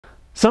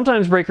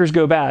Sometimes breakers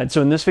go bad,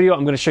 so in this video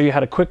I'm going to show you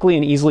how to quickly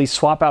and easily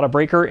swap out a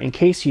breaker in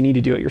case you need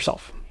to do it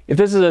yourself. If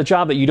this is a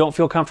job that you don't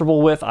feel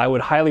comfortable with, I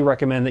would highly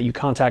recommend that you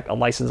contact a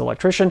licensed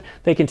electrician.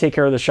 They can take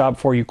care of this job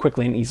for you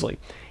quickly and easily.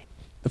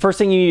 The first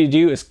thing you need to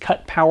do is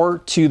cut power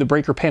to the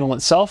breaker panel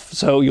itself,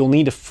 so you'll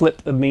need to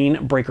flip the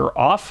main breaker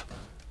off,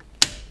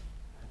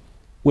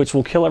 which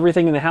will kill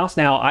everything in the house.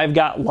 Now, I've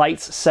got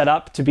lights set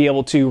up to be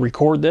able to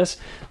record this,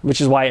 which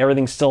is why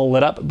everything's still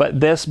lit up, but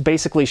this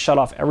basically shut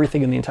off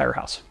everything in the entire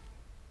house.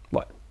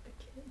 What?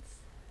 The kids.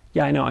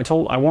 Yeah, I know.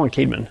 I warned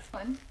Cademan.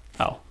 Fun.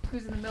 Oh.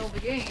 Who's in the middle of the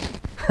game?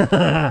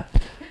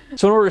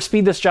 So in order to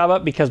speed this job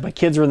up, because my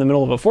kids are in the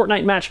middle of a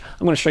Fortnite match,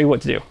 I'm going to show you what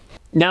to do.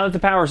 Now that the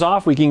power's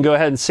off, we can go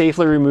ahead and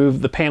safely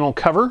remove the panel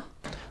cover.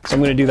 So I'm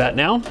going to do that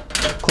now.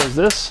 Close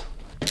this.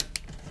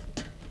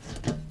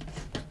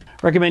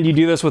 Recommend you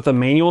do this with a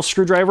manual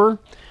screwdriver.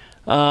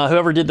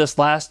 Whoever did this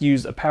last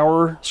used a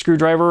power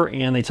screwdriver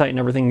and they tightened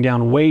everything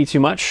down way too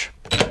much.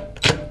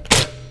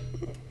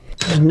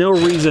 There's no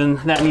reason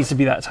that needs to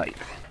be that tight.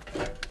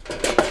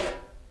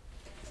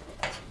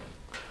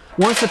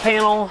 Once the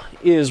panel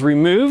is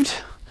removed,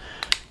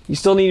 you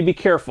still need to be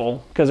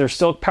careful because there's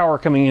still power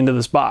coming into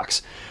this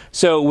box.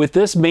 So with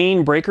this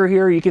main breaker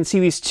here, you can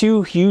see these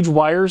two huge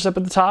wires up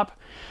at the top.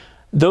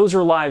 Those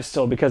are live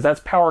still because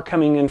that's power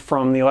coming in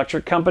from the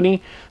electric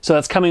company. So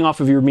that's coming off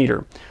of your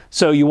meter.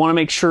 So you want to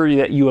make sure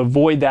that you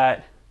avoid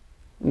that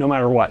no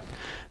matter what.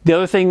 The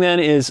other thing then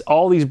is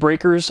all these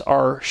breakers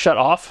are shut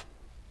off.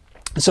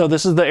 So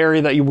this is the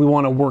area that we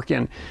want to work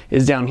in,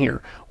 is down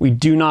here. We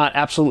do not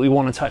absolutely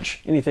want to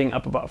touch anything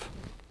up above.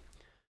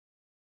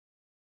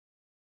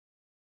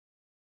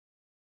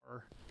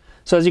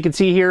 So as you can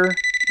see here,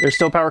 there's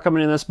still power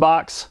coming in this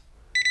box.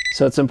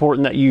 So it's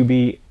important that you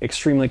be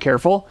extremely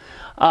careful.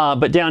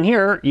 But down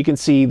here, you can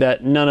see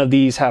that none of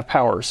these have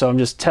power. So I'm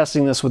just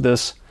testing this with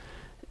this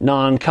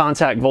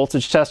non-contact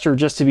voltage tester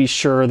just to be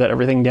sure that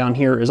everything down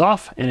here is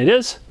off, and it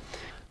is.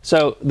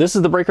 So this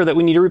is the breaker that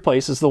we need to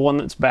replace. This is the one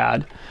that's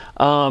bad.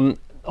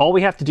 All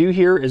we have to do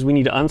here is we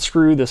need to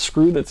unscrew the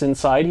screw that's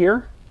inside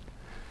here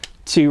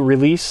to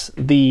release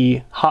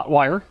the hot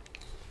wire.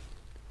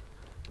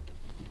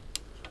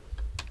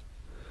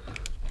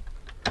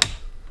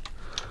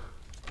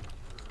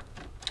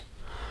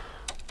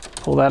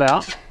 Pull that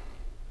out.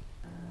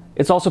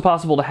 It's also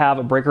possible to have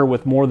a breaker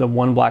with more than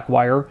one black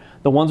wire.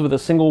 The ones with a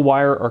single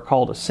wire are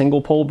called a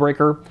single pole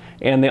breaker,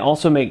 and they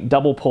also make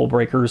double pole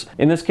breakers.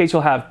 In this case,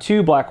 you'll have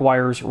two black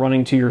wires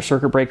running to your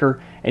circuit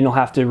breaker, and you'll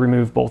have to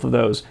remove both of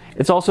those.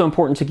 It's also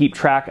important to keep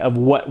track of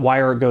what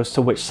wire goes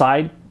to which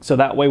side, so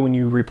that way when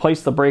you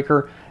replace the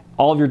breaker,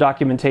 all of your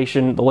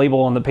documentation, the label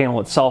on the panel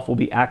itself will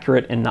be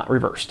accurate and not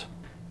reversed.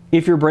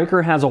 If your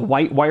breaker has a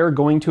white wire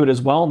going to it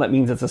as well, that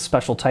means it's a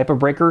special type of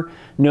breaker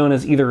known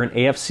as either an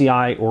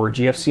AFCI or a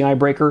GFCI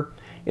breaker.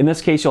 In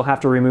this case, you'll have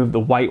to remove the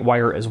white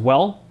wire as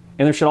well.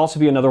 And there should also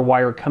be another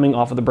wire coming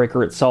off of the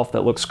breaker itself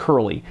that looks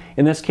curly.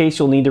 In this case,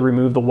 you'll need to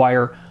remove the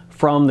wire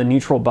from the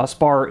neutral bus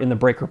bar in the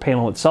breaker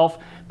panel itself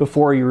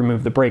before you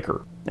remove the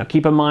breaker. Now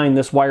keep in mind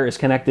this wire is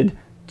connected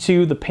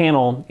to the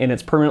panel and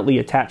it's permanently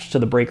attached to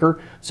the breaker,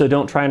 so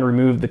don't try and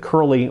remove the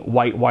curly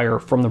white wire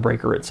from the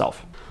breaker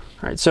itself.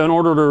 All right, so in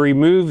order to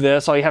remove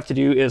this, all you have to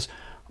do is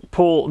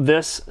pull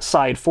this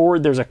side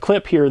forward. There's a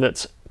clip here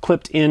that's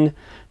clipped in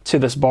to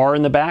this bar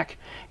in the back.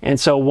 And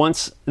so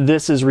once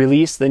this is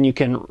released, then you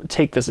can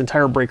take this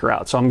entire breaker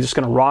out. So I'm just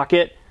gonna rock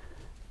it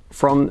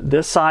from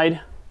this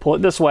side, pull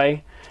it this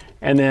way,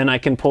 and then I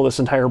can pull this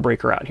entire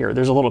breaker out here.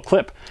 There's a little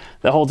clip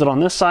that holds it on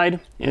this side,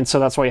 and so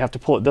that's why you have to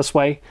pull it this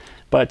way.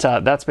 But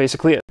that's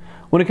basically it.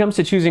 When it comes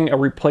to choosing a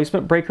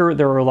replacement breaker,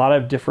 there are a lot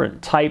of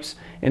different types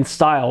and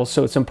styles,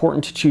 so it's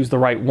important to choose the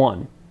right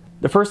one.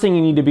 The first thing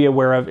you need to be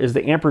aware of is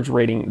the amperage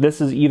rating. This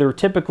is either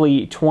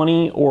typically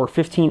 20 or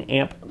 15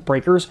 amp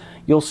breakers.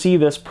 You'll see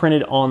this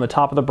printed on the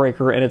top of the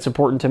breaker, and it's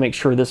important to make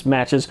sure this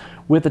matches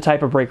with the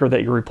type of breaker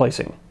that you're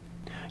replacing.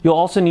 You'll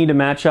also need to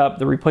match up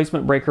the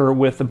replacement breaker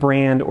with the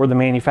brand or the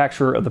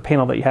manufacturer of the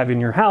panel that you have in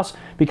your house,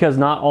 because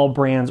not all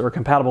brands are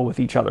compatible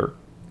with each other.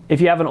 If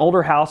you have an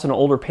older house and an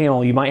older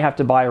panel, you might have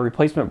to buy a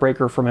replacement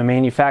breaker from a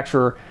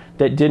manufacturer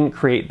that didn't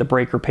create the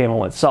breaker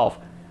panel itself.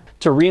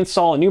 To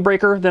reinstall a new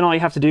breaker, then all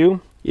you have to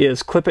do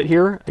is clip it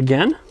here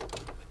again,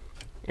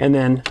 and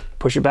then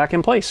push it back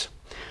in place.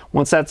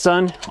 Once that's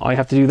done, all you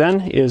have to do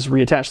then is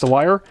reattach the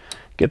wire,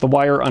 get the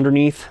wire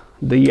underneath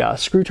the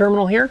screw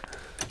terminal here,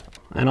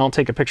 and I'll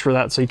take a picture of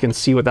that so you can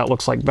see what that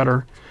looks like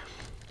better.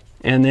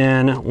 And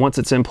then once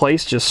it's in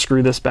place, just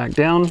screw this back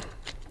down,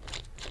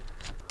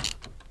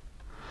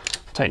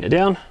 tighten it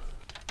down,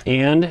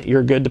 and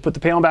you're good to put the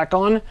panel back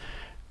on.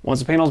 Once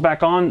the panel's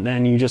back on,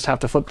 then you just have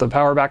to flip the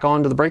power back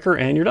on to the breaker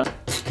and you're done.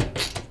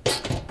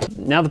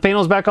 Now the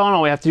panel's back on,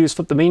 all we have to do is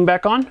flip the main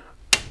back on,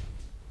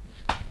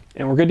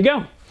 and we're good to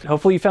go.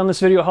 Hopefully you found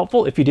this video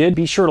helpful. If you did,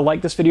 be sure to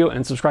like this video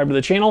and subscribe to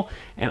the channel,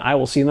 and I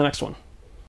will see you in the next one.